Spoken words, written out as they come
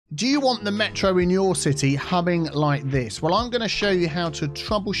Do you want the metro in your city humming like this? Well, I'm going to show you how to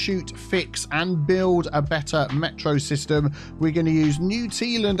troubleshoot, fix and build a better metro system. We're going to use New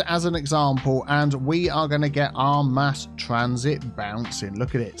Tealand as an example, and we are going to get our mass transit bouncing.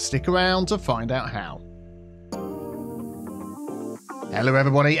 Look at it. Stick around to find out how. Hello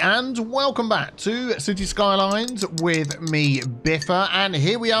everybody and welcome back to Cities Skylines with me, Biffa, and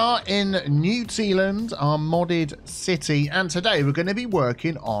here we are in New Tealand, our modded city, and today we're going to be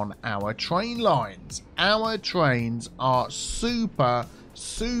working on our train lines. Our trains are super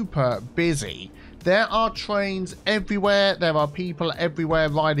busy. There are trains everywhere. There are people everywhere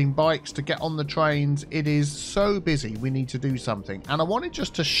riding bikes to get on the trains. It is so busy. We need to do something. And I wanted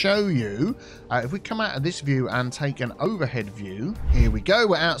just to show you, if we come out of this view and take an overhead view, here we go.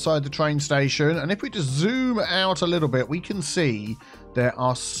 We're outside the train station. And if we just zoom out a little bit, we can see there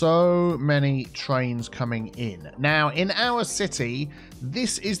are so many trains coming in. Now, in our city,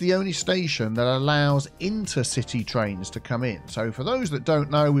 this is the only station that allows intercity trains to come in. So for those that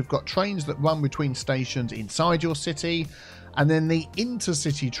don't know, we've got trains that run between stations inside your city, and then the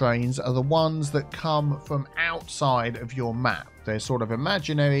intercity trains are the ones that come from outside of your map. They're sort of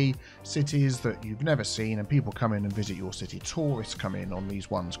imaginary cities that you've never seen, and people come in and visit your city. Tourists come in on these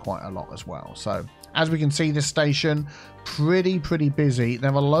ones quite a lot as well. So as we can see, this station pretty busy.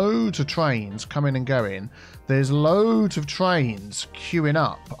 There are loads of trains coming and going. There's loads of trains queuing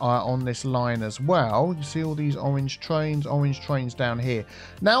up on this line as well. You see all these orange trains down here.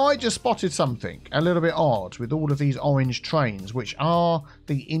 Now I just spotted something a little bit odd with all of these orange trains, which are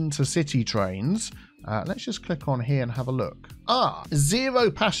the intercity trains. Let's just click on here and have a look.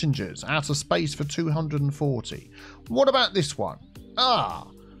 0 passengers out of space for 240. What about this one?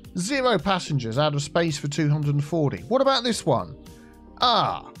 0 passengers out of space for 240. What about this one?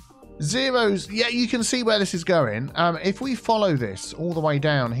 Zeros. Yeah, you can see where this is going. If we follow this all the way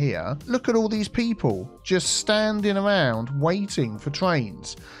down here, look at all these people just standing around waiting for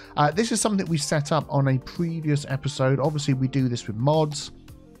trains. This is something we set up on a previous episode. Obviously, we do this with mods.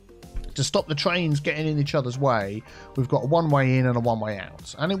 To stop the trains getting in each other's way, we've got a one-way in and a one-way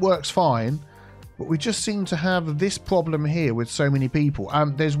out. And it works fine. But we just seem to have this problem here with so many people.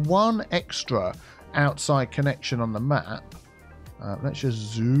 There's one extra outside connection on the map. Let's just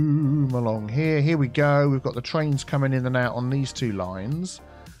zoom along here. Here we go. We've got the trains coming in and out on these two lines.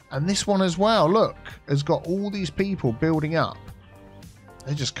 And this one as well, look, has got all these people building up.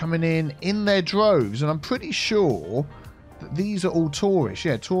 They're just coming in their droves. And I'm pretty sure that these are all tourists.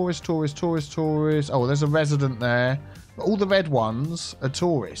 Yeah, tourists. Oh, there's a resident there. But all the red ones are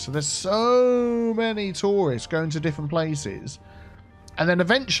tourists. So there's so many tourists going to different places. And then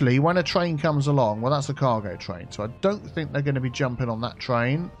eventually, when a train comes along, well, that's a cargo train. So I don't think they're going to be jumping on that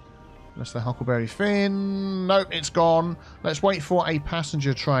train. Unless they're Huckleberry Finn. Nope, it's gone. Let's wait for a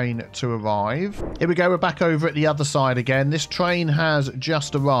passenger train to arrive. Here we go. We're back over at the other side again. This train has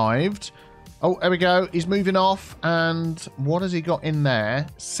just arrived. Oh, there we go. He's moving off. And what has he got in there?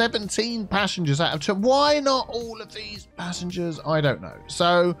 17 passengers out of 2. Why not all of these passengers? I don't know.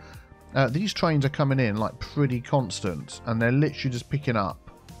 So these trains are coming in like pretty constant. And they're literally just picking up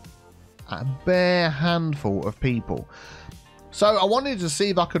a bare handful of people. So I wanted to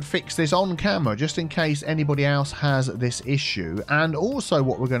see if I could fix this on camera, just in case anybody else has this issue. And also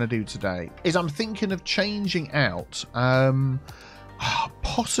what we're going to do today is I'm thinking of changing out...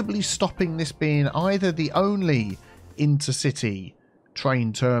 possibly stopping this being either the only intercity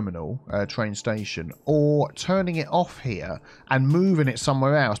train terminal, train station, or turning it off here and moving it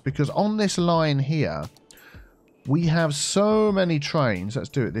somewhere else, because on this line here we have so many trains. Let's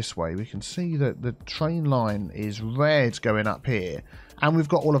do it this way. We can see that the train line is red going up here, and we've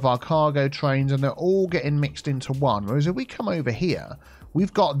got all of our cargo trains and they're all getting mixed into one. Whereas if we come over here,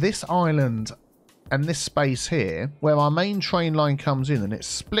 we've got this island and this space here where our main train line comes in, and it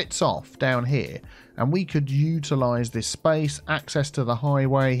splits off down here, and we could utilize this space, access to the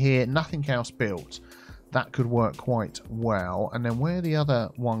highway here, nothing else built. That could work quite well. And then where the other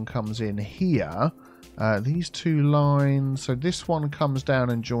one comes in here, these two lines, so this one comes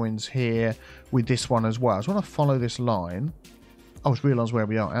down and joins here with this one as well. So I want to follow this line. Oh, I just realised where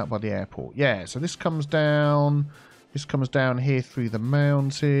we are, out by the airport. Yeah, so this comes down here through the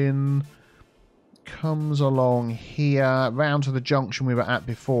mountain, comes along here, round to the junction we were at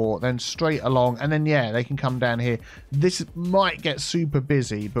before, then straight along, and then, yeah, they can come down here. This might get super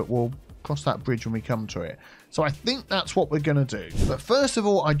busy, but we'll cross that bridge when we come to it. So I think that's what we're going to do. But first of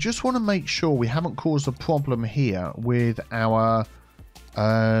all, I just want to make sure we haven't caused a problem here with our...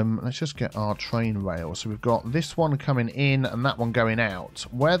 let's just get our train rail. So we've got this one coming in and that one going out.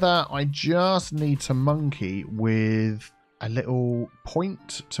 Whether I just need to monkey with a little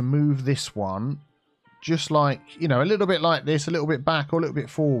point to move this one. Just like, you know, a little bit like this, a little bit back or a little bit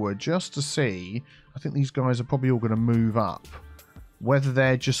forward, just to see. I think these guys are probably all going to move up. Whether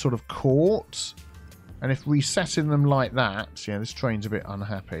they're just sort of caught. And if resetting them like that, yeah, this train's a bit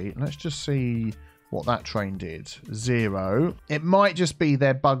unhappy. Let's just see what that train did. 0. It might just be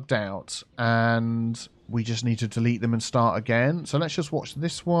they're bugged out and we just need to delete them and start again. So let's just watch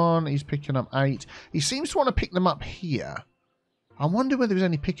this one. He's picking up 8. He seems to want to pick them up here. I wonder whether there's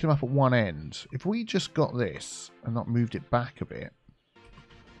any picking them up at one end. If we just got this and not moved it back a bit.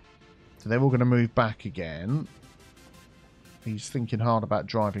 So they're all going to move back again. He's thinking hard about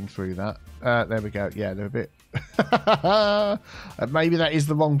driving through that. There we go. Yeah, they're a bit... Maybe that is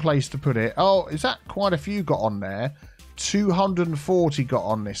the wrong place to put it. Oh, is that quite a few got on there? 240 got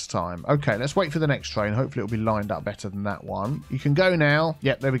on this time. Okay, let's wait for the next train. Hopefully it'll be lined up better than that one. You can go now.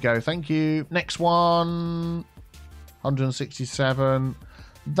 Yep, there we go. Thank you. Next one. 167.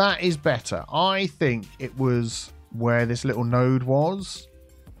 That is better. I think it was where this little node was.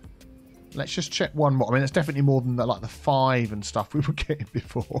 Let's just check one more. I mean, it's definitely more than like the 5 and stuff we were getting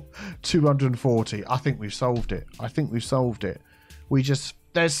before. 240. I think we've solved it. I think we've solved it.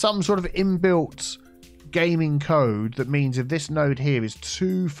 There's some sort of inbuilt gaming code that means if this node here is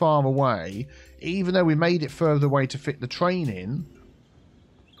too far away, even though we made it further away to fit the train in,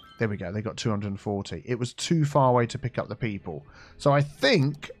 there we go, they got 240. It was too far away to pick up the people. So I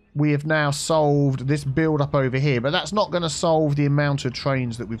think we have now solved this build up over here, but that's not going to solve the amount of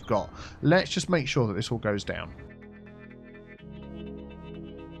trains that we've got. Let's just make sure that this all goes down.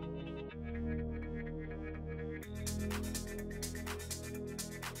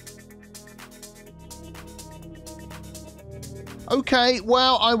 Okay,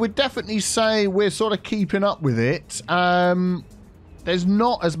 well, I would definitely say we're sort of keeping up with it. There's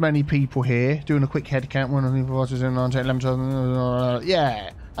not as many people here. Doing a quick head count. 1, 2, 3, 4, 5, 6, 7, 8, 9, 10, 11, 12.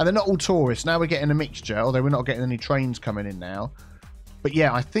 Yeah. And they're not all tourists. Now we're getting a mixture, although we're not getting any trains coming in now. But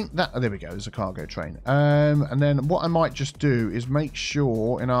yeah, I think that... Oh, there we go. There's a cargo train. And then what I might just do is make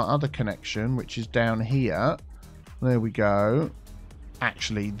sure in our other connection, which is down here. There we go.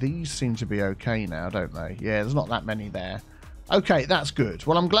 Actually, these seem to be okay now, don't they? Yeah, there's not that many there. Okay, that's good.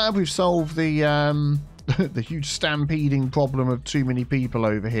 Well, I'm glad we've solved the the huge stampeding problem of too many people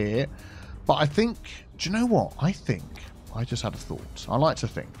over here. But I think... Do you know what? I think... I just had a thought. I like to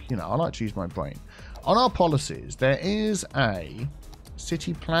think. You know, I like to use my brain. On our policies, there is a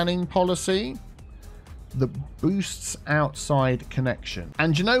city planning policy that boosts outside connection.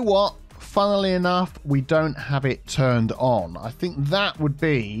 And you know what? Funnily enough, we don't have it turned on. I think that would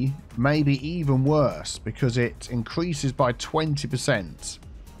be maybe even worse because it increases by 20%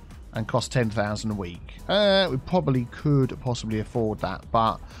 and costs 10,000 a week. We probably could possibly afford that,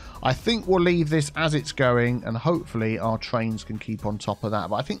 but I think we'll leave this as it's going and hopefully our trains can keep on top of that.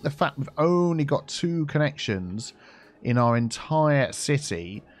 But I think the fact we've only got 2 connections in our entire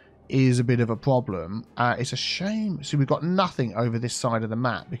city is a bit of a problem. It's a shame. So we've got nothing over this side of the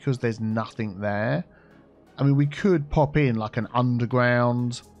map because there's nothing there. I mean, we could pop in like an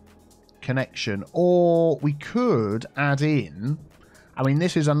underground connection, or we could add in... I mean,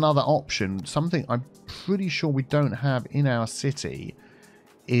 this is another option. Something I'm pretty sure we don't have in our city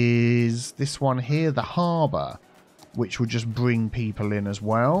is this one here, the Harbour, which would just bring people in as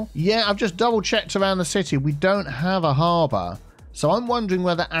well. Yeah, I've just double checked around the city. We don't have a harbour. So I'm wondering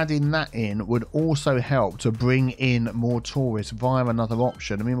whether adding that in would also help to bring in more tourists via another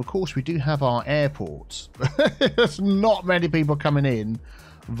option. I mean, of course, we do have our airports. There's not many people coming in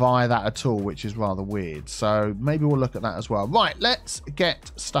via that at all, which is rather weird. So maybe we'll look at that as well. Right, let's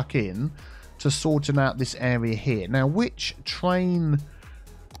get stuck in to sorting out this area here. Now, which train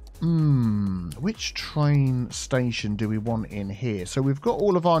station do we want in here? So we've got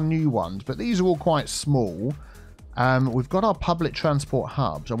all of our new ones, but these are all quite small. We've got our public transport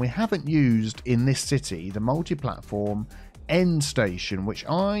hubs, and we haven't used in this city the multi-platform end station, which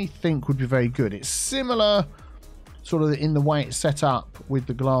I think would be very good. It's similar sort of in the way it's set up with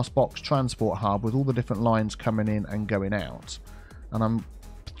the glass box transport hub with all the different lines coming in and going out. And I'm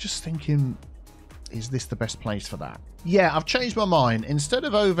just thinking, is this the best place for that? Yeah, I've changed my mind. Instead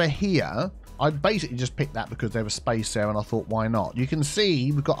of over here, I basically just picked that because there was space there and I thought, why not? You can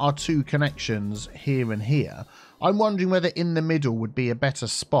see we've got our 2 connections here and here. I'm wondering whether in the middle would be a better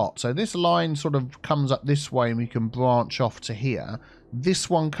spot. So this line sort of comes up this way and we can branch off to here. This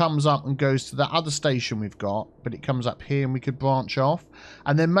one comes up and goes to the other station we've got, but it comes up here and we could branch off.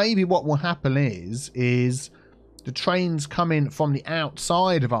 And then maybe what will happen is the trains coming from the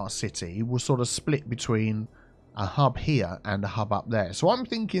outside of our city will sort of split between a hub here and a hub up there. So I'm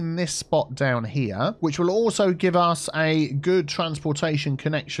thinking this spot down here, which will also give us a good transportation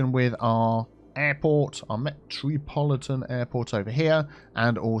connection with our airport, our metropolitan airport over here,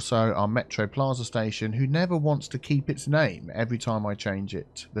 and also our Metro Plaza station, who never wants to keep its name every time I change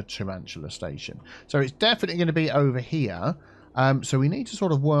it, the Tarantula station. So it's definitely going to be over here. So we need to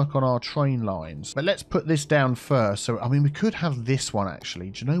sort of work on our train lines. But let's put this down first. So, I mean, we could have this one actually.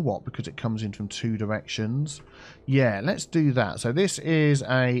 Do you know what? Because it comes in from 2 directions. Yeah, let's do that. So this is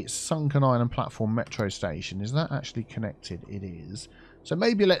a Sunken Island platform metro station. Is that actually connected? It is. So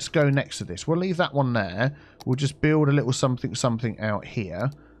maybe let's go next to this. We'll leave that one there. We'll just build a little something out here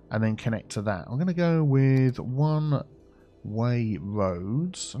and then connect to that. I'm going to go with one-way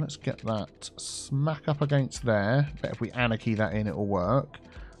roads. So let's get that smack up against there. Bet if we anarchy that in, it'll work.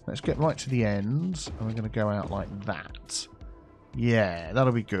 Let's get right to the end. And we're going to go out like that. Yeah,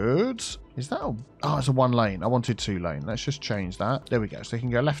 that'll be good. Is that a... Oh, it's a 1 lane. I wanted 2 lane. Let's just change that. There we go. So you can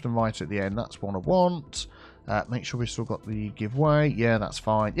go left and right at the end. That's what I want. Make sure we've still got the giveaway. Yeah, that's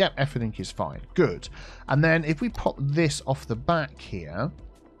fine. Yep, everything is fine. Good. And then if we pop this off the back here,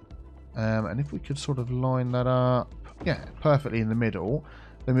 and if we could sort of line that up, yeah, perfectly in the middle,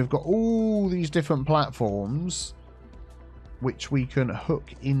 then we've got all these different platforms which we can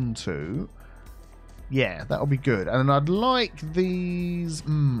hook into. Yeah, that'll be good. And I'd like these...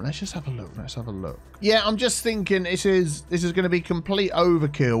 let's just have a look. Let's have a look. Yeah, I'm just thinking this is going to be complete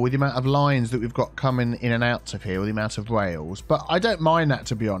overkill with the amount of lines that we've got coming in and out of here, with the amount of rails. But I don't mind that,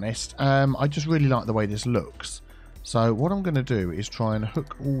 to be honest. I just really like the way this looks. So what I'm going to do is try and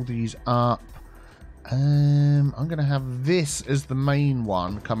hook all these up. I'm going to have this as the main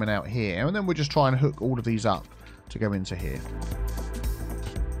one coming out here. And then we'll just try and hook all of these up to go into here.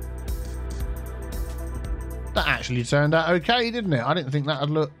 That actually turned out okay, didn't it? I didn't think that would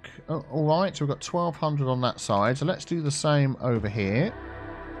look all right. So we've got 1200 on that side. So let's do the same over here.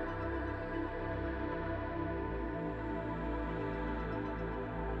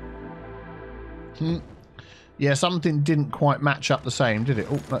 Yeah, something didn't quite match up the same, did it?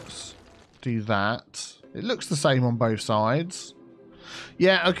 Oh, let's do that. It looks the same on both sides.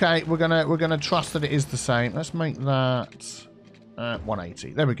 Yeah, okay. We're gonna trust that it is the same. Let's make that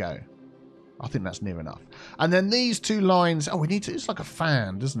 180. There we go. I think that's near enough. And then these 2 lines... Oh, we need to... It's like a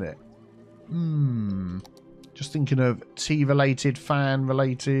fan, doesn't it? Just thinking of tea-related,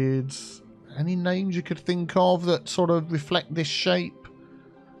 fan-related... Any names you could think of that sort of reflect this shape?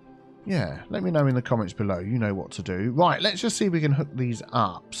 Yeah, let me know in the comments below. You know what to do. Right, let's just see if we can hook these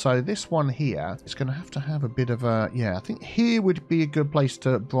up. So this one here is going to have a bit of a... Yeah, I think here would be a good place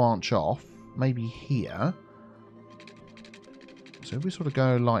to branch off. Maybe here. So if we sort of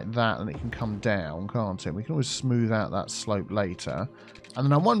go like that, and it can come down, can't it? We can always smooth out that slope later. And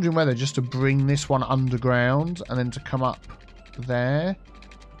then I'm wondering whether just to bring this one underground and then to come up there.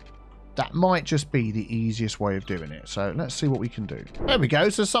 That might just be the easiest way of doing it. So let's see what we can do. There we go.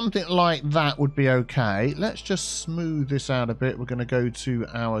 So something like that would be okay. Let's just smooth this out a bit. We're going to go to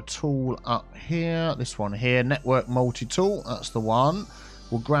our tool up here. This one here, Network Multi-Tool. That's the one.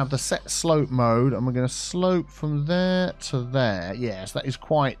 We'll grab the set slope mode and we're going to slope from there to there. Yes, that is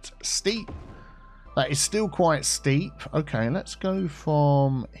quite steep. That is still quite steep. Okay, let's go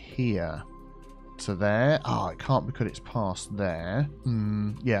from here to there. Oh, it can't because it's past there.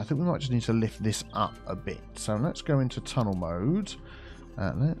 Yeah, I think we might just need to lift this up a bit. So let's go into tunnel mode.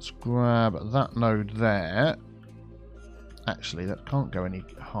 Let's grab that node there. Actually, that can't go any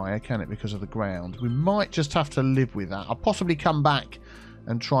higher, can it, because of the ground? We might just have to live with that. I'll possibly come back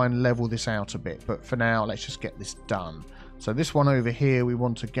and try and level this out a bit, but for now let's just get this done. So this one over here we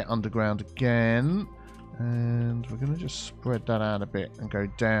want to get underground again, and we're going to just spread that out a bit and go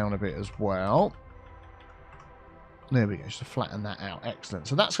down a bit as well. There we go, just to flatten that out. Excellent.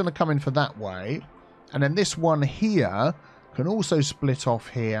 So that's going to come in for that way, and then this one here can also split off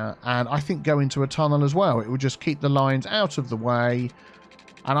here and I think go into a tunnel as well. It will just keep the lines out of the way.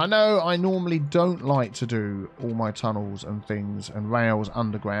 And I know I normally don't like to do all my tunnels and things and rails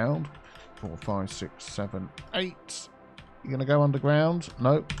underground. 4, 5, 6, 7, 8. You going to go underground?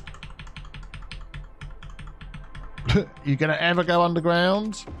 Nope. You going to ever go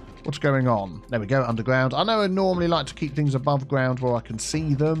underground? What's going on? There we go, underground. I know I normally like to keep things above ground where I can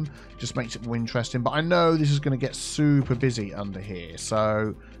see them. Just makes it more interesting. But I know this is going to get super busy under here.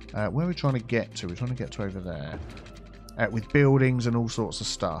 So where are we trying to get to? We're trying to get to over there. With buildings and all sorts of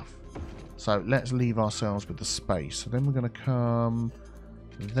stuff. So let's leave ourselves with the space. So then we're going to come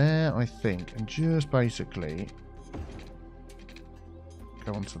there, I think, and just basically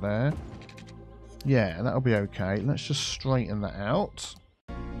go onto there. Yeah, that'll be okay. Let's just straighten that out.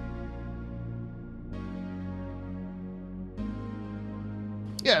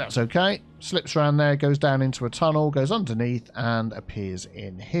 That's okay. Slips around there, goes down into a tunnel, goes underneath, and appears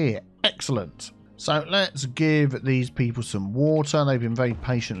in here. Excellent. So let's give these people some water. They've been very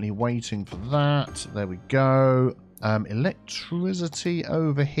patiently waiting for that. There we go. Electricity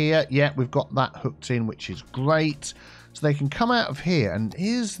over here. Yeah, we've got that hooked in, which is great. So they can come out of here. And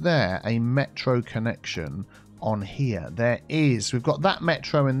is there a metro connection on here? There is. We've got that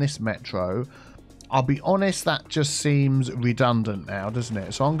metro and this metro. I'll be honest, that just seems redundant now, doesn't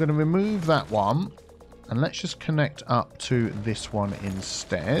it? So I'm going to remove that one. And let's just connect up to this one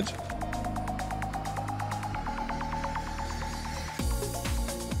instead.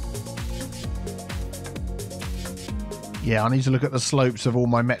 Yeah, I need to look at the slopes of all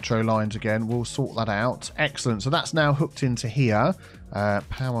my metro lines again. We'll sort that out. Excellent. So that's now hooked into here.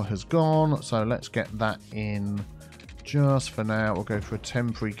 Power has gone. So let's get that in just for now. We'll go for a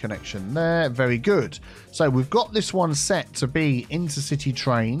temporary connection there. Very good. So we've got this one set to be intercity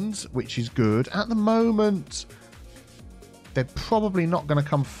trains, which is good. At the moment, they're probably not going to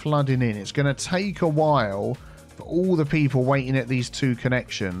come flooding in. It's going to take a while for all the people waiting at these two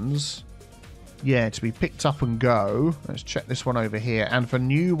connections, yeah, to be picked up and go. Let's check this one over here. And for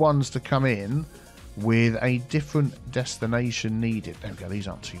new ones to come in with a different destination needed. There we go. These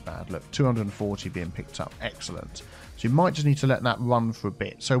aren't too bad. Look, 240 being picked up. Excellent. So you might just need to let that run for a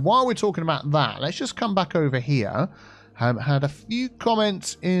bit. So while we're talking about that, let's just come back over here. Had a few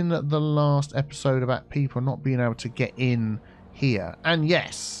comments in the last episode about people not being able to get in here. And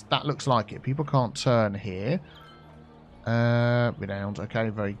yes, that looks like it. People can't turn here. Renowned. Okay,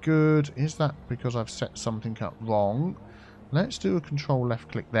 very good. Is that because I've set something up wrong? Let's do a control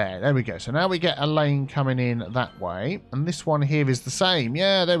left click there. There we go. So now we get a lane coming in that way. And this one here is the same.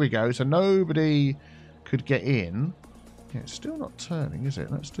 Yeah, there we go. So nobody could get in. Yeah, it's still not turning, is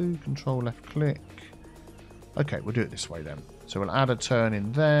it? Let's do control left click. Okay, we'll do it this way then. So we'll add a turn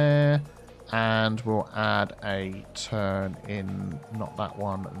in there. And we'll add a turn in, not that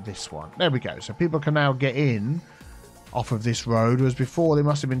one, this one. There we go. So people can now get in off of this road, whereas before they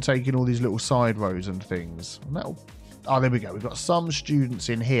must have been taking all these little side roads and things. And oh, there we go. We've got some students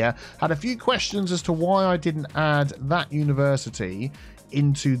in here. Had a few questions as to why I didn't add that university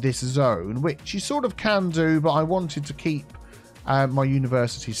into this zone, which you sort of can do, but I wanted to keep my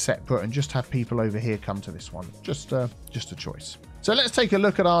universities separate and just have people over here come to this one. Just a choice. So let's take a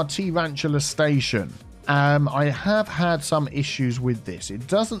look at our Tarantula station. I have had some issues with this. It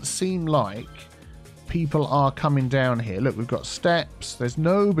doesn't seem like people are coming down here. Look, we've got steps. There's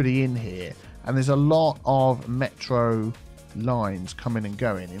nobody in here. And there's a lot of metro lines coming and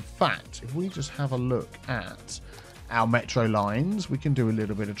going. In fact, if we just have a look at our metro lines, we can do a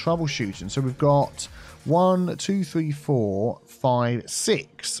little bit of troubleshooting. So we've got 1, 2, 3, 4, 5,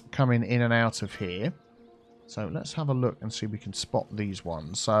 6 coming in and out of here. So let's have a look and see if we can spot these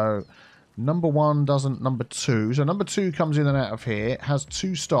ones. So number 1 doesn't, number 2. So number 2 comes in and out of here. It has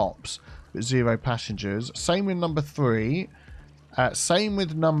 2 stops. But 0 passengers. Same with number 3. Same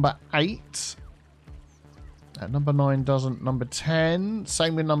with number 8. Number 9 doesn't. Number 10.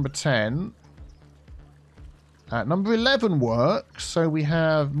 Same with number 10. Number 11 works. So we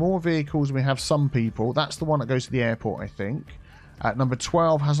have more vehicles. We have some people. That's the one that goes to the airport, I think. Number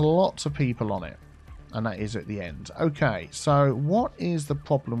 12 has lots of people on it. And that is at the end. Okay, so what is the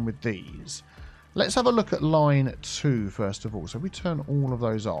problem with these? Let's have a look at line 2 first of all. So we turn all of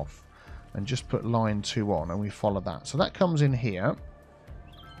those off. And just put line 2 on and we follow that. So that comes in here.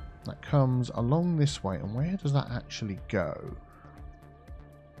 That comes along this way. And where does that actually go?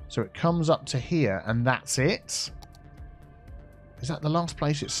 So it comes up to here and that's it. Is that the last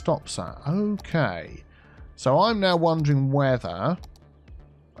place it stops at? Okay. So I'm now wondering whether...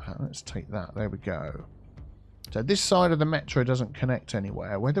 let's take that. There we go. So this side of the metro doesn't connect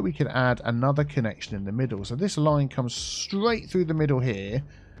anywhere. Whether we could add another connection in the middle. So this line comes straight through the middle here.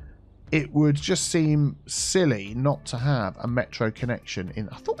 It would just seem silly not to have a metro connection in.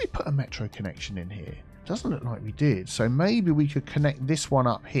 I thought we put a metro connection in here. Doesn't look like we did. So maybe we could connect this one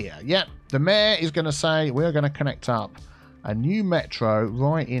up here. Yep, the mayor is going to say we're going to connect up a new metro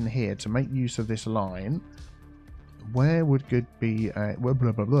right in here to make use of this line. Where would be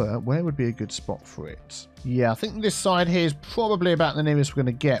where would be a good spot for it? Yeah, I think this side here is probably about the nearest we're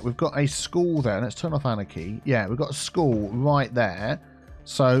going to get. We've got a school there. Let's turn off anarchy. Yeah, we've got a school right there.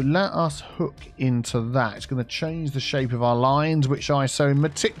 So let us hook into that. It's going to change the shape of our lines, which I so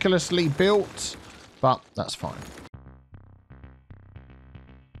meticulously built, but that's fine.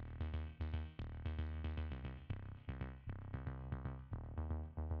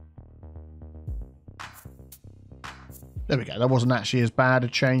 There we go. That wasn't actually as bad a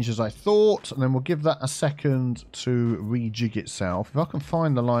change as I thought. And then we'll give that a second to rejig itself. If I can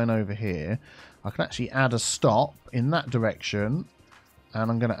find the line over here, I can actually add a stop in that direction. And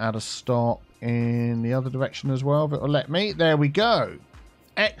I'm going to add a stop in the other direction as well, if it'll let me. There we go.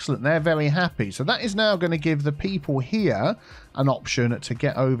 Excellent. They're very happy. So that is now going to give the people here an option to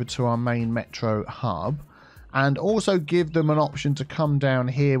get over to our main metro hub. And also give them an option to come down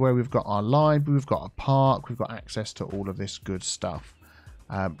here where we've got our library, we've got a park, we've got access to all of this good stuff,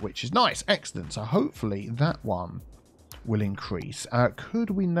 which is nice. Excellent. So hopefully that one will increase. Could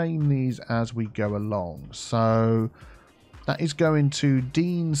we name these as we go along? So that is going to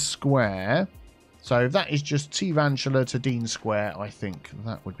Dean Square. So if that is just Tarantula to Dean Square, I think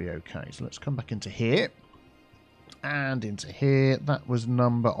that would be okay. So let's come back into here. And into here. That was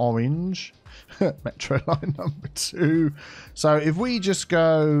number orange. Metro line number 2. So if we just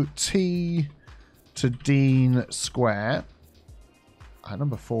go T to Dean Square.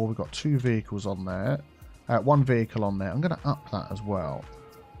 Number 4, we've got 2 vehicles on there. 1 vehicle on there. I'm going to up that as well.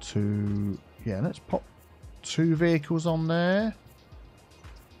 To, yeah, let's pop 2 vehicles on there.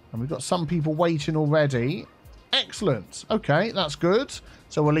 And we've got some people waiting already. Excellent. Okay, that's good.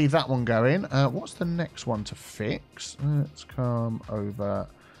 So we'll leave that one going. What's the next one to fix? Let's come over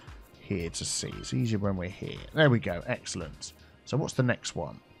here to see. It's easier when we're here. There we go. Excellent. So what's the next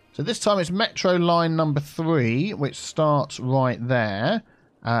one? So this time it's Metro line number 3, which starts right there.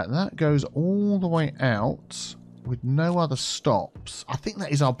 That goes all the way out with no other stops. I think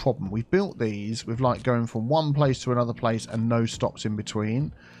that is our problem. We've built these with like going from one place to another place and no stops in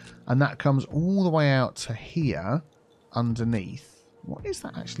between. And that comes all the way out to here underneath. What is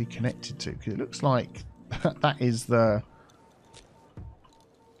that actually connected to? Because it looks like that is the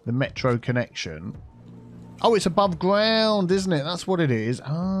metro connection. Oh, it's above ground, isn't it? That's what it is.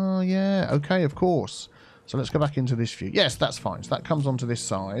 Oh, yeah. Okay, of course. So let's go back into this view. Yes, that's fine. So that comes onto this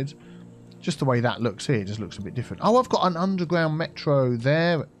side. Just the way that looks here just looks a bit different. Oh, I've got an underground metro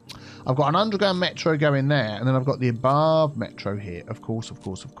there. I've got an underground metro going there, and then I've got the above metro here. Of course, of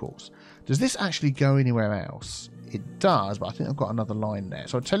course, of course. Does this actually go anywhere else? It does, but I think I've got another line there.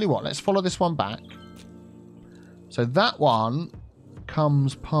 So I'll tell you what, let's follow this one back. So that one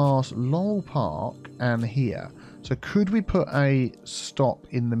comes past Laurel Park and here. So could we put a stop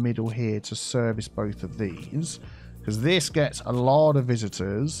in the middle here to service both of these? Because this gets a lot of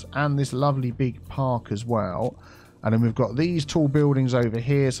visitors and this lovely big park as well. And then we've got these tall buildings over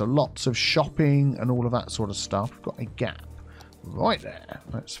here, so lots of shopping and all of that sort of stuff. We've got a gap right there.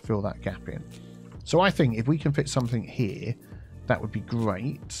 Let's fill that gap in. So I think if we can fit something here, that would be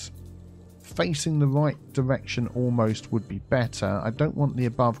great. Facing the right direction almost would be better. I don't want the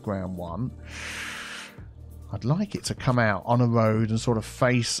above ground one. I'd like it to come out on a road and sort of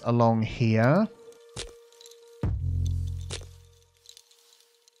face along here.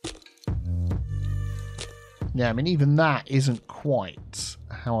 Yeah, I mean, even that isn't quite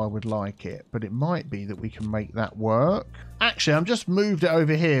how I would like it, but it might be that we can make that work. Actually, I've just moved it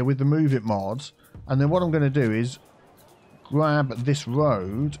over here with the Move It mod, and then what I'm going to do is grab this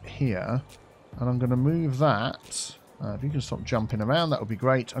road here, and I'm going to move that. If you can stop jumping around, that would be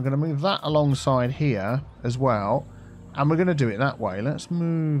great. I'm going to move that alongside here as well, and we're going to do it that way. Let's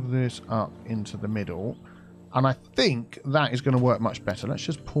move this up into the middle, and I think that is going to work much better. Let's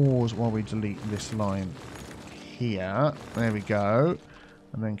just pause while we delete this line here. There we go.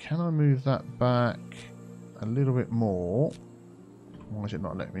 And then can I move that back a little bit more? Why is it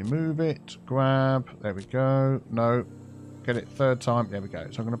not letting me move it? Grab. There we go. No. Get it third time. There we go.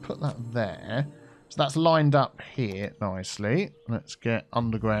 So I'm going to put that there. So that's lined up here nicely. Let's get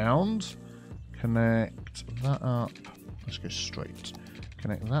underground. Connect that up. Let's go straight.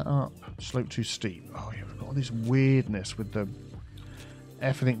 Connect that up. Slope too steep. Oh yeah, we've got all this weirdness with the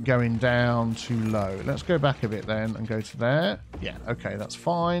everything going down too low. Let's go back a bit then and go to there. Yeah, okay, that's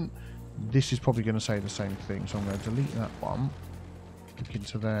fine. This is probably going to say the same thing, so I'm going to delete that one. Look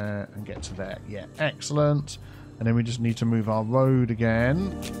into there and get to there. Yeah, excellent. And then we just need to move our road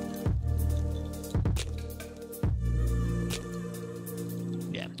again.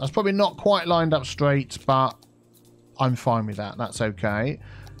 Yeah, that's probably not quite lined up straight, but I'm fine with that. That's okay.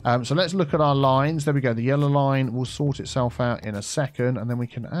 So let's look at our lines. There we go. The yellow line will sort itself out in a second, and then we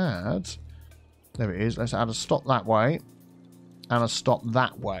can add, there it is. Let's add a stop that way and a stop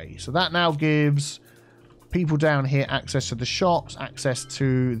that way. So that now gives people down here access to the shops, access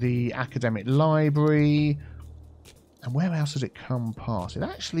to the academic library. And where else does it come past? It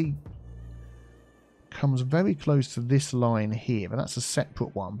actually comes very close to this line here, but that's a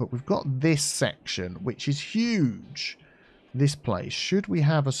separate one. But we've got this section, which is huge. This place. Should we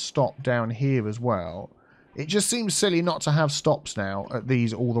have a stop down here as well? It just seems silly not to have stops now at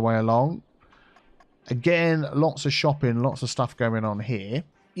these all the way along. Again, lots of shopping, lots of stuff going on here.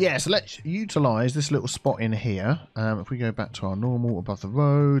 Yeah, so let's utilise this little spot in here. If we go back to our normal above the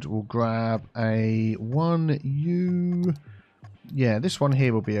road, we'll grab a 1U. Yeah, this one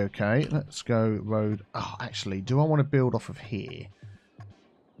here will be okay. Let's go road. Oh, actually, do I want to build off of here?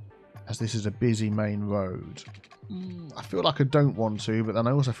 As this is a busy main road. I feel like I don't want to, but then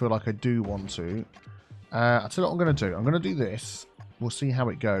I also feel like I do want to. I'll tell you what I'm going to do. I'm going to do this. We'll see how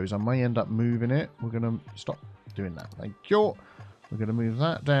it goes. I may end up moving it. We're going to stop doing that. Thank you. We're going to move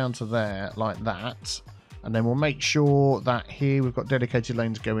that down to there like that. And then we'll make sure that here we've got dedicated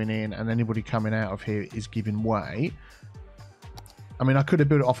lanes going in and anybody coming out of here is giving way. I mean, I could have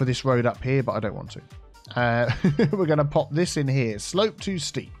built it off of this road up here, but I don't want to. We're going to pop this in here. Slope too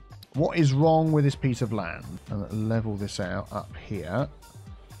steep. What is wrong with this piece of land? And level this out up here.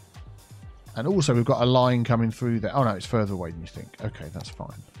 And also we've got a line coming through there. Oh no, it's further away than you think. Okay, that's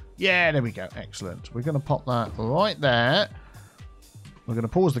fine. Yeah, there we go. Excellent. We're going to pop that right there. We're going to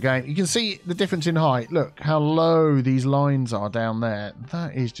pause the game. You can see the difference in height. Look how low these lines are down there.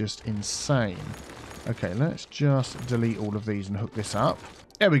 That is just insane. Okay, let's just delete all of these and hook this up.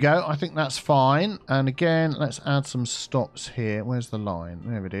 There we go. I think that's fine. And again, let's add some stops here. Where's the line?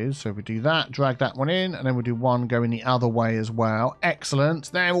 There it is. So if we do that, drag that one in, and then we'll do one going the other way as well.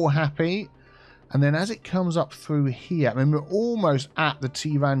 Excellent. They're all happy. And then as it comes up through here, I mean, we're almost at the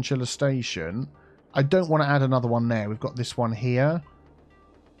Tealand station. I don't want to add another one there. We've got this one here.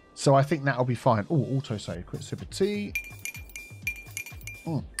 So I think that'll be fine. Oh, autosave. Quick sip of tea.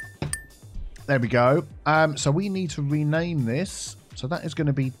 There we go. So we need to rename this. So that is going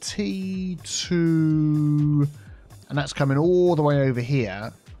to be T2. And that's coming all the way over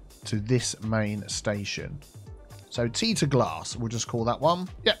here to this main station. So T to glass, we'll just call that one.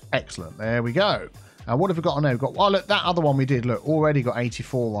 Yep, excellent. There we go. And what have we got on there? We've got, well, look, that other one we did, look, already got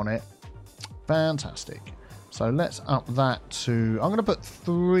 84 on it. Fantastic. So let's up that to, I'm going to put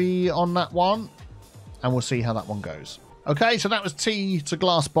 3 on that one. And we'll see how that one goes. Okay, so that was T to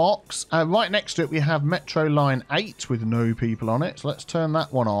glass box. Right next to it, we have Metro Line 8 with no people on it. So let's turn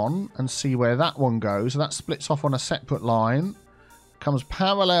that one on and see where that one goes. So that splits off on a separate line. Comes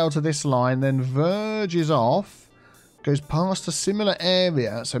parallel to this line, then verges off. Goes past a similar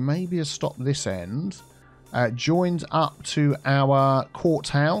area, so maybe a stop this end. Joins up to our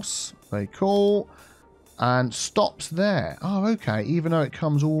courthouse. Very cool. And stops there. Oh, okay. Even though it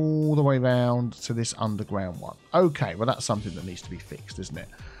comes all the way round to this underground one. Okay, well, that's something that needs to be fixed, isn't it?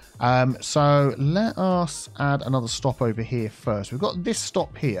 So let us add another stop over here first. We've got this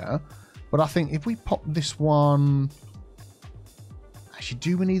stop here. But I think if we pop this one... Actually,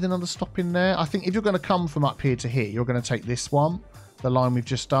 do we need another stop in there? I think if you're going to come from up here to here, you're going to take this one, the line we've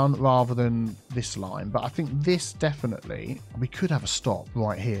just done, rather than this line. But I think this definitely, we could have a stop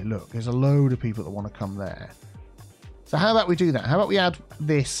right here. Look, there's a load of people that want to come there. So how about we do that? How about we add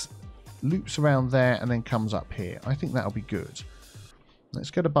this, loops around there, and then comes up here? I think that'll be good.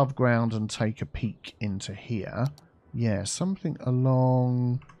 Let's get above ground and take a peek into here. Yeah, something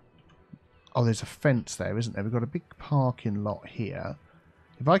along... Oh, there's a fence there, isn't there? We've got a big parking lot here.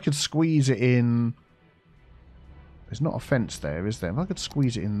 If I could squeeze it in... There's not a fence there, is there? If I could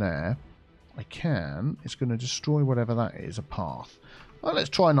squeeze it in there, I can. It's going to destroy whatever that is, a path. Well, let's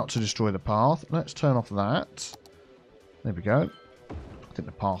try not to destroy the path. Let's turn off that. There we go. I think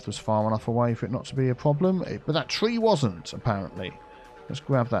the path was far enough away for it not to be a problem. But that tree wasn't, apparently. Let's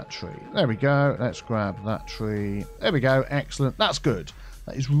grab that tree. There we go. Let's grab that tree. There we go. Excellent. That's good.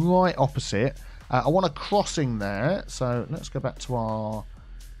 That is right opposite. I want a crossing there. So let's go back to our...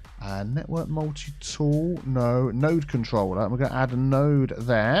 network multi-tool, no, node controller. We're going to add a node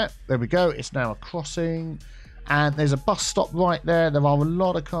there. There we go. It's now a crossing. And there's a bus stop right there. There are a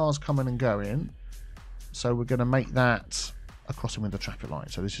lot of cars coming and going. So we're going to make that a crossing with the traffic light.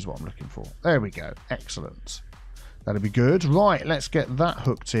 So this is what I'm looking for. There we go. Excellent. That'll be good. Right, let's get that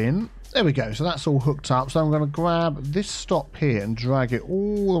hooked in. There we go. So that's all hooked up. So I'm going to grab this stop here and drag it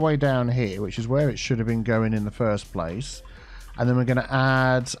all the way down here, which is where it should have been going in the first place. And then we're going to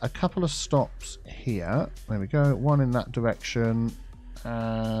add a couple of stops here. There we go. One in that direction.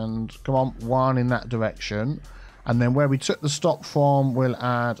 And come on, one in that direction. And then where we took the stop from, we'll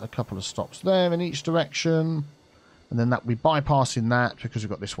add a couple of stops there in each direction. And then that we'll be bypassing that because we've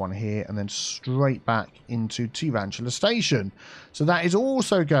got this one here. And then straight back into Tealand Station. So that is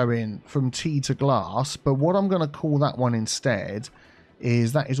also going from T to glass. But what I'm going to call that one instead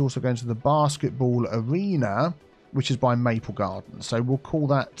is that is also going to the basketball arena, which is by Maple Garden. So we'll call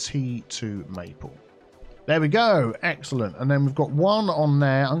that T2 Maple. There we go. Excellent. And then we've got 1 on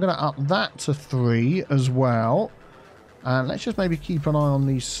there. I'm going to up that to 3 as well. And let's just maybe keep an eye on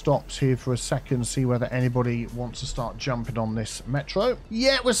these stops here for a second, see whether anybody wants to start jumping on this metro.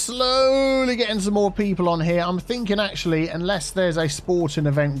 Yeah, we're slowly getting some more people on here. I'm thinking, actually, unless there's a sporting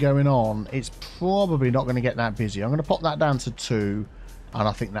event going on, it's probably not going to get that busy. I'm going to pop that down to 2, and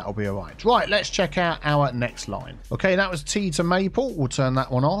I think that'll be all right. Right, let's check out our next line. Okay, that was T to Maple. We'll turn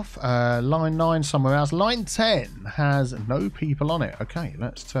that one off. Line 9 somewhere else. Line 10 has no people on it. Okay,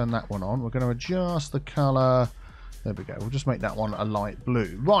 let's turn that one on. We're going to adjust the colour. There we go. We'll just make that one a light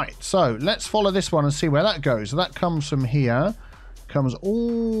blue. Right, so let's follow this one and see where that goes. So that comes from here, comes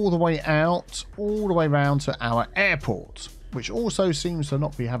all the way out, all the way around to our airport, which also seems to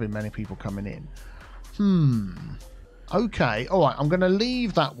not be having many people coming in. Okay, all right. I'm going to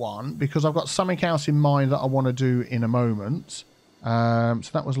leave that one because I've got something else in mind that I want to do in a moment.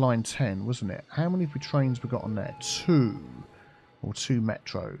 So that was line 10, wasn't it? How many trains we got on there? 2 or 2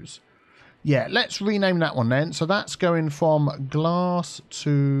 metros. Yeah, let's rename that one then. So that's going from Glass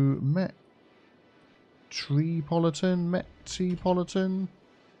to Metropolitan.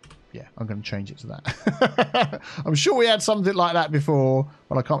 Yeah, I'm going to change it to that. I'm sure we had something like that before,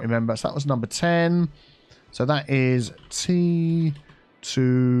 but I can't remember. So that was number 10. So that is T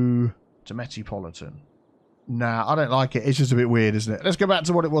to Metropolitan. Nah, I don't like it. It's just a bit weird, isn't it? Let's go back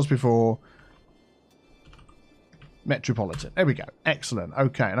to what it was before. Metropolitan. There we go. Excellent.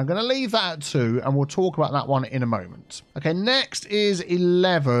 Okay, and I'm going to leave that at 2, and we'll talk about that one in a moment. Okay, next is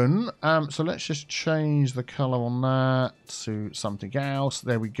 11. So let's just change the colour on that to something else.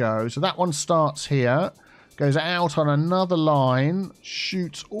 There we go. So that one starts here, goes out on another line,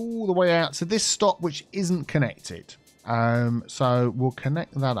 shoots all the way out to this stop, which isn't connected. So we'll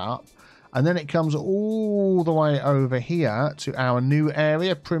connect that up. And then it comes all the way over here to our new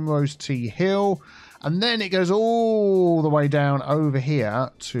area, Primrose Tea Hill. And then it goes all the way down over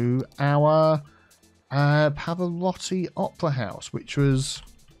here to our Pavarotti Opera House, which was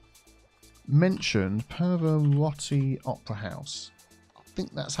mentioned. Pavarotti Opera House. I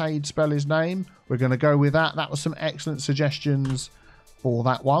think that's how you'd spell his name. We're going to go with that. That was some excellent suggestions for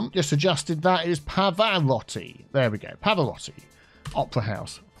that one. Just adjusted that. It is Pavarotti. There we go. Pavarotti Opera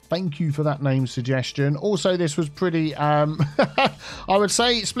House. Thank you for that name suggestion. Also, this was pretty, I would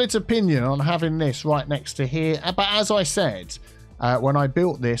say, split opinion on having this right next to here. But as I said, when I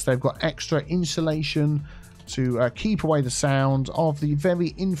built this, they've got extra insulation to keep away the sound of the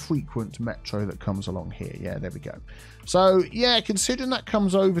very infrequent metro that comes along here. Yeah, there we go. So, yeah, considering that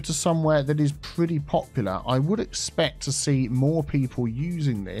comes over to somewhere that is pretty popular, I would expect to see more people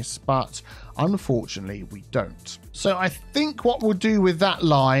using this, but unfortunately, we don't. So I think what we'll do with that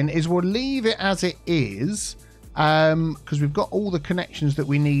line is we'll leave it as it is, because we've got all the connections that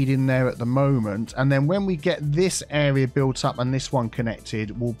we need in there at the moment, and then when we get this area built up and this one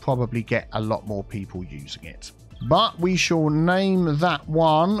connected, we'll probably get a lot more people using it. But we shall name that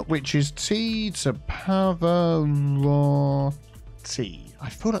one, which is T to Pavarotti. I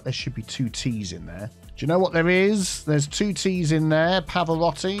feel like there should be 2 T's in there. Do you know what there is? There's 2 T's in there.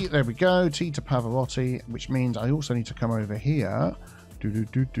 Pavarotti. There we go. T to Pavarotti, which means I also need to come over here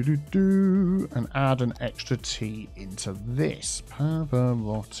and add an extra T into this.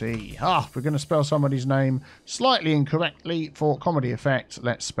 Pavarotti. We're going to spell somebody's name slightly incorrectly for comedy effect.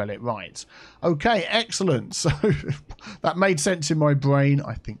 Let's spell it right. Okay, excellent. So that made sense in my brain.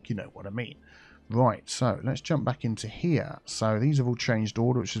 I think you know what I mean. Right, so let's jump back into here. So these have all changed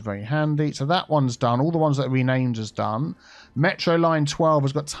order, which is very handy. So that one's done. All the ones that are renamed is done. Metro Line 12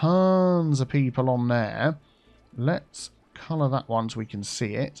 has got tons of people on there. Let's colour that one so we can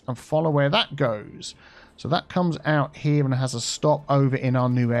see it and follow where that goes. So that comes out here and has a stop over in our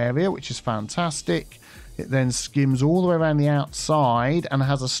new area, which is fantastic. It then skims all the way around the outside and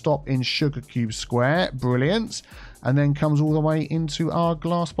has a stop in Sugar Cube Square. Brilliant. And then comes all the way into our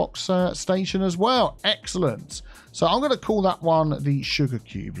Glassbox station as well. Excellent. So I'm going to call that one the Sugar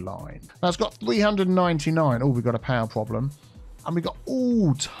Cube line. That's got 399. Oh, we've got a power problem. And we've got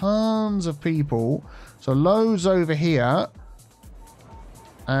tons of people. So loads over here.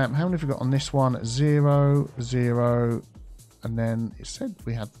 How many have we got on this one? 0, 0. And then it said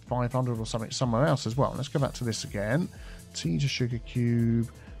we had 500 or something somewhere else as well. Let's go back to this again. T to Sugar Cube.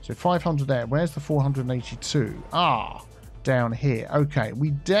 So 500 there. Where's the 482? Down here. Okay,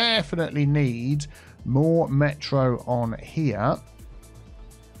 we definitely need more metro on here.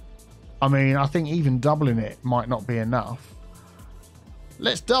 I mean, I think even doubling it might not be enough.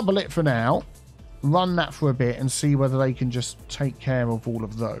 Let's double it for now. run that for a bit and see whether they can just take care of all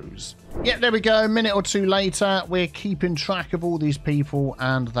of those. Yeah, there we go. A minute or two later, we're keeping track of all these people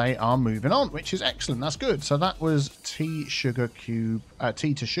and they are moving on, which is excellent. That's good. So that was Tea to Sugar Cube.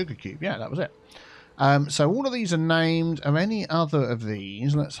 Yeah, that was it. So all of these are named. Are any other of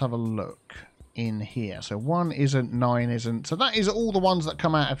these? Let's have a look in here. So 1 isn't, 9 isn't. So that is all the ones that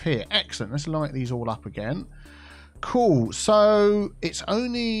come out of here. Excellent. Let's light these all up again. Cool. So it's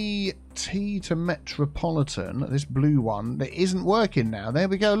only T to Metropolitan, this blue one, that isn't working now. There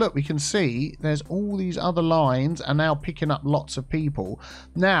we go. Look, we can see there's all these other lines are now picking up lots of people.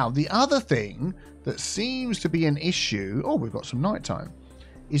 Now, the other thing that seems to be an issue, oh, we've got some nighttime,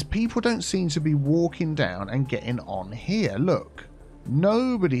 is people don't seem to be walking down and getting on here. Look,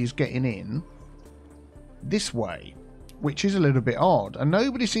 nobody's getting in this way, which is a little bit odd, and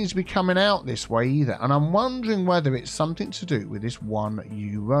nobody seems to be coming out this way either, and I'm wondering whether it's something to do with this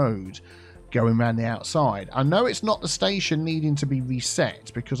 1U road going around the outside. I know it's not the station needing to be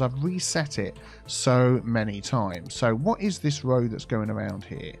reset because I've reset it so many times. So what is this road that's going around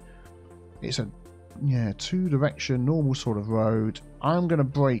here? It's a, yeah, 2-direction normal sort of road. I'm going to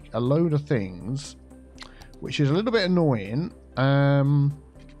break a load of things, which is a little bit annoying.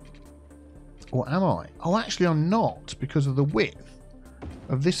 Or am I? Oh, actually I'm not, because of the width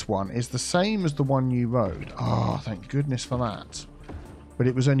of this one is the same as the 1U road. Oh, thank goodness for that. But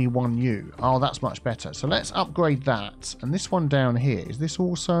it was only 1U. Oh, that's much better. So let's upgrade that. And this one down here, is this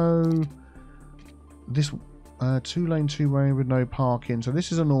also this 2-lane 2-way with no parking? So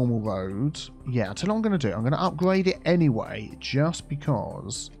this is a normal road. Yeah, I'll tell you what I'm going to do. I'm going to upgrade it anyway, just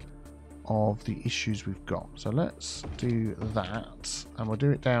because of the issues we've got. So let's do that, and we'll do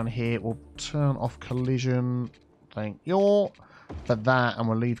it down here. We'll turn off collision, thank you, for that, and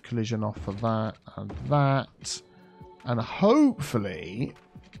we'll leave collision off for that and that, and hopefully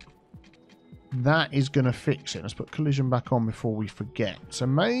that is going to fix it. Let's put collision back on before we forget. So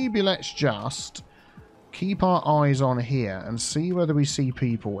maybe let's just keep our eyes on here and see whether we see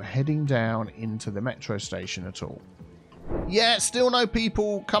people heading down into the metro station at all. Yeah, still no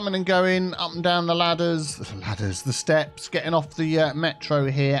people coming and going up and down the the steps, getting off the metro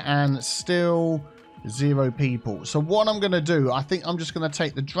here, and still 0 people. So what I'm going to do, I think I'm just going to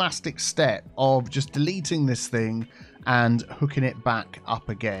take the drastic step of just deleting this thing and hooking it back up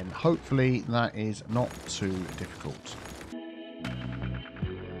again. Hopefully that is not too difficult.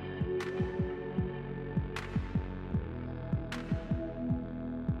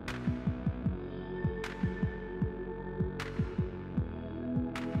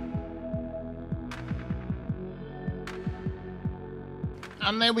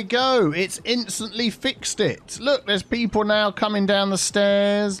 And there we go. It's instantly fixed it. Look, there's people now coming down the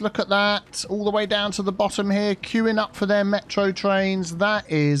stairs. Look at that. All the way down to the bottom here, queuing up for their metro trains.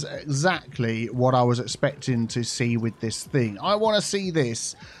 That is exactly what I was expecting to see with this thing. I want to see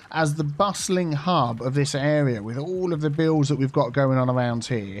this as the bustling hub of this area with all of the bills that we've got going on around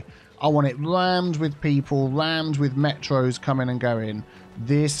here. I want it rammed with people, rammed with metros coming and going.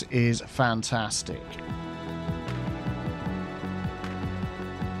 This is fantastic.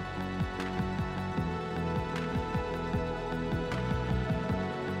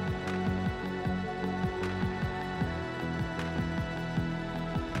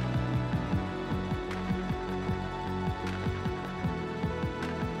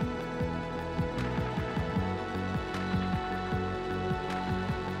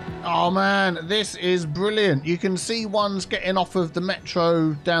 Oh man, this is brilliant. You can see ones getting off of the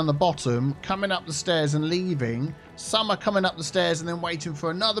metro down the bottom, coming up the stairs and leaving. Some are coming up the stairs and then waiting for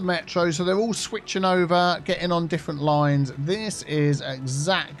another metro, so they're all switching over, getting on different lines. This is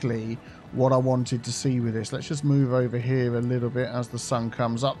exactly what I wanted to see with this. Let's just move over here a little bit as the sun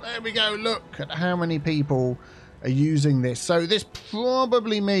comes up. There we go. Look at how many people are using this. So this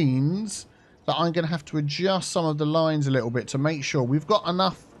probably means that I'm going to have to adjust some of the lines a little bit to make sure we've got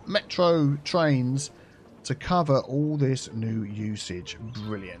enough metro trains to cover all this new usage.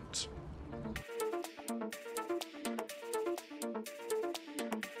 Brilliant.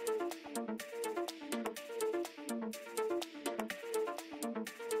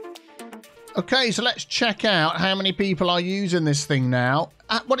 Okay, so let's check out how many people are using this thing now.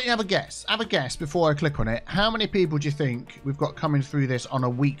 Why don't you have a guess? Have a guess before I click on it. How many people do you think we've got coming through this on a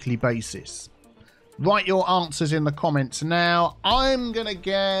weekly basis? Write your answers in the comments now. I'm going to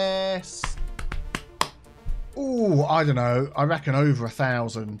guess... Oh, I don't know. I reckon over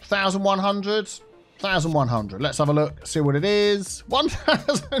 1,000. 1,100? 1,100. Let's have a look. See what it is.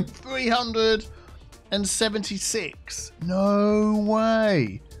 1,376. No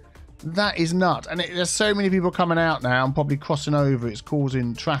way. That is nuts. And there's so many people coming out now and probably crossing over. It's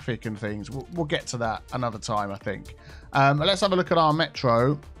causing traffic and things. We'll get to that another time, I think. Let's have a look at our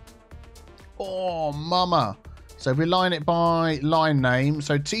metro. Oh, mama. So if we line it by line name.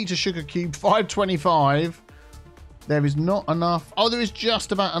 So T to Sugar Cube, 525. There is not enough. Oh, there is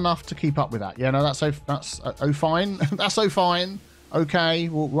just about enough to keep up with that. Yeah, no, that's fine. That's so fine. Okay,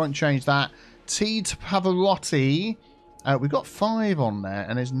 we won't change that. T to Pavarotti. We've got 5 on there,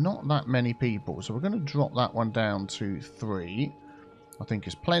 and there's not that many people. So we're going to drop that one down to 3. I think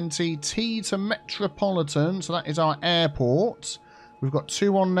it's plenty. T to Metropolitan. So that is our airport. We've got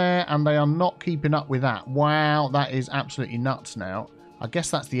 2 on there, and they are not keeping up with that. Wow, that is absolutely nuts now. I guess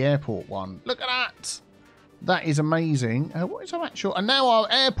that's the airport one. Look at that. That is amazing. What is our actual... And now our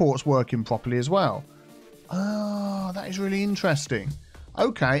airport's working properly as well. Oh, that is really interesting.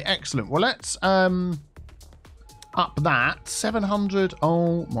 Okay, excellent. Well, let's... up that 700.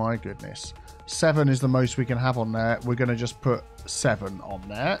 Oh my goodness, 7 is the most we can have on there. We're going to just put 7 on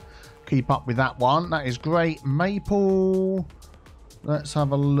there. Keep up with that one. That is great. Maple, let's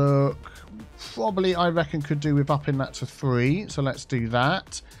have a look. Probably I reckon could do with upping that to 3, so let's do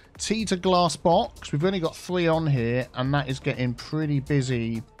that. T to Glass Box, we've only got 3 on here, and that is getting pretty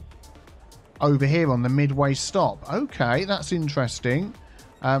busy over here on the midway stop. Okay, that's interesting.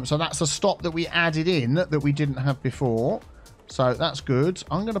 So that's a stop that we added in that we didn't have before. So that's good.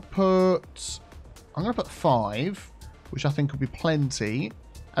 I'm gonna put 5, which I think will be plenty.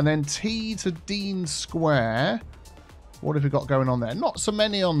 And then T to Dean Square. What have we got going on there? Not so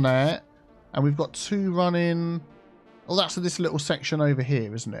many on there. And we've got 2 running. Oh, that's this little section over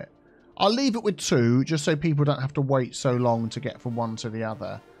here, isn't it? I'll leave it with 2 just so people don't have to wait so long to get from one to the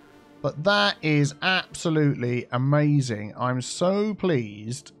other. But that is absolutely amazing. I'm so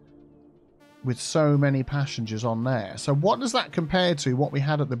pleased with so many passengers on there. So what does that compare to what we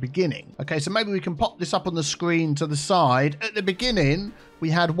had at the beginning? Okay, so maybe we can pop this up on the screen to the side. At the beginning,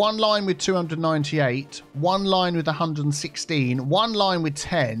 we had 1 line with 298, 1 line with 116, 1 line with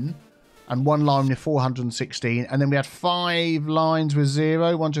 10, and 1 line with 416. And then we had 5 lines with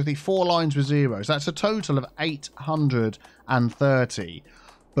 0. 1, 2, 3, 4 lines with 0. So that's a total of 830.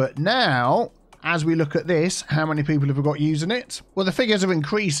 But now, as we look at this, how many people have we got using it? Well, the figures are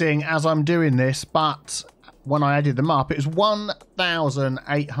increasing as I'm doing this, but when I added them up, it was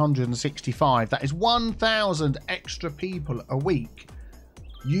 1,865. That is 1,000 extra people a week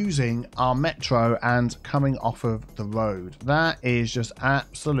using our metro and coming off of the road. That is just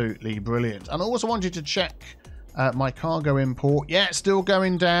absolutely brilliant. And I also wanted to check my cargo import. Yeah, it's still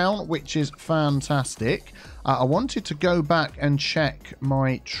going down, which is fantastic. I wanted to go back and check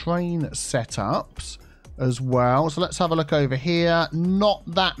my train setups as well. So let's have a look over here. Not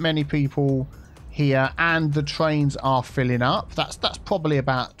that many people here, and the trains are filling up. That's probably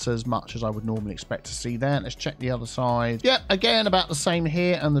about as much as I would normally expect to see there. Let's check the other side. Yep, again, about the same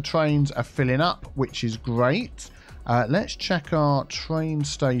here, and the trains are filling up, which is great. Let's check our train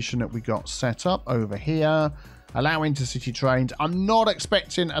station that we got set up over here. Allow intercity trains. I'm not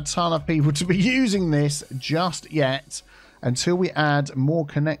expecting a ton of people to be using this just yet until we add more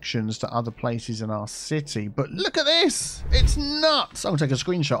connections to other places in our city. But look at this. It's nuts. I'm going to take a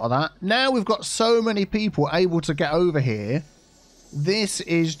screenshot of that. Now we've got so many people able to get over here. This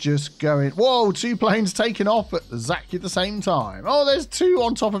is just going... Whoa, 2 planes taking off at exactly the same time. Oh, there's 2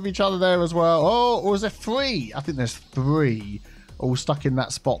 on top of each other there as well. Oh, or is there 3? I think there's 3. All stuck in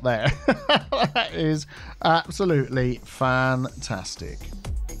that spot there. That is absolutely fantastic.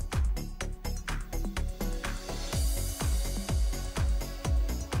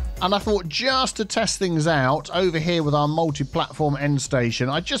 And I thought, just to test things out over here with our multi-platform end station,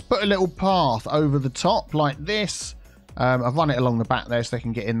 I just put a little path over the top like this. I've run it along the back there so they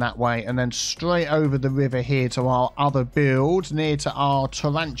can get in that way, and then straight over the river here to our other build near to our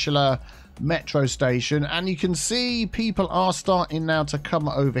Tarantula metro station. And you can see people are starting now to come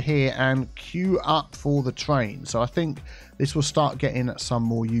over here and queue up for the train. So I think this will start getting some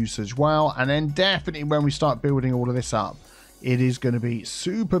more use as well. And then definitely when we start building all of this up, it is going to be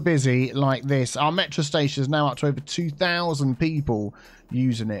super busy like this. Our metro station is now up to over 2,000 people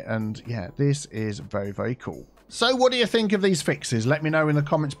using it. And yeah, this is very, very cool. So what do you think of these fixes? Let me know in the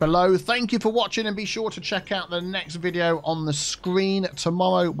comments below. Thank you for watching, and be sure to check out the next video on the screen.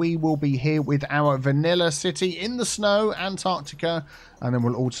 Tomorrow we will be here with our vanilla city in the snow, Antarctica, and then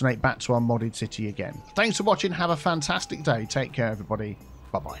we'll alternate back to our modded city again. Thanks for watching. Have a fantastic day. Take care, everybody.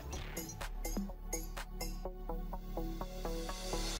 Bye-bye.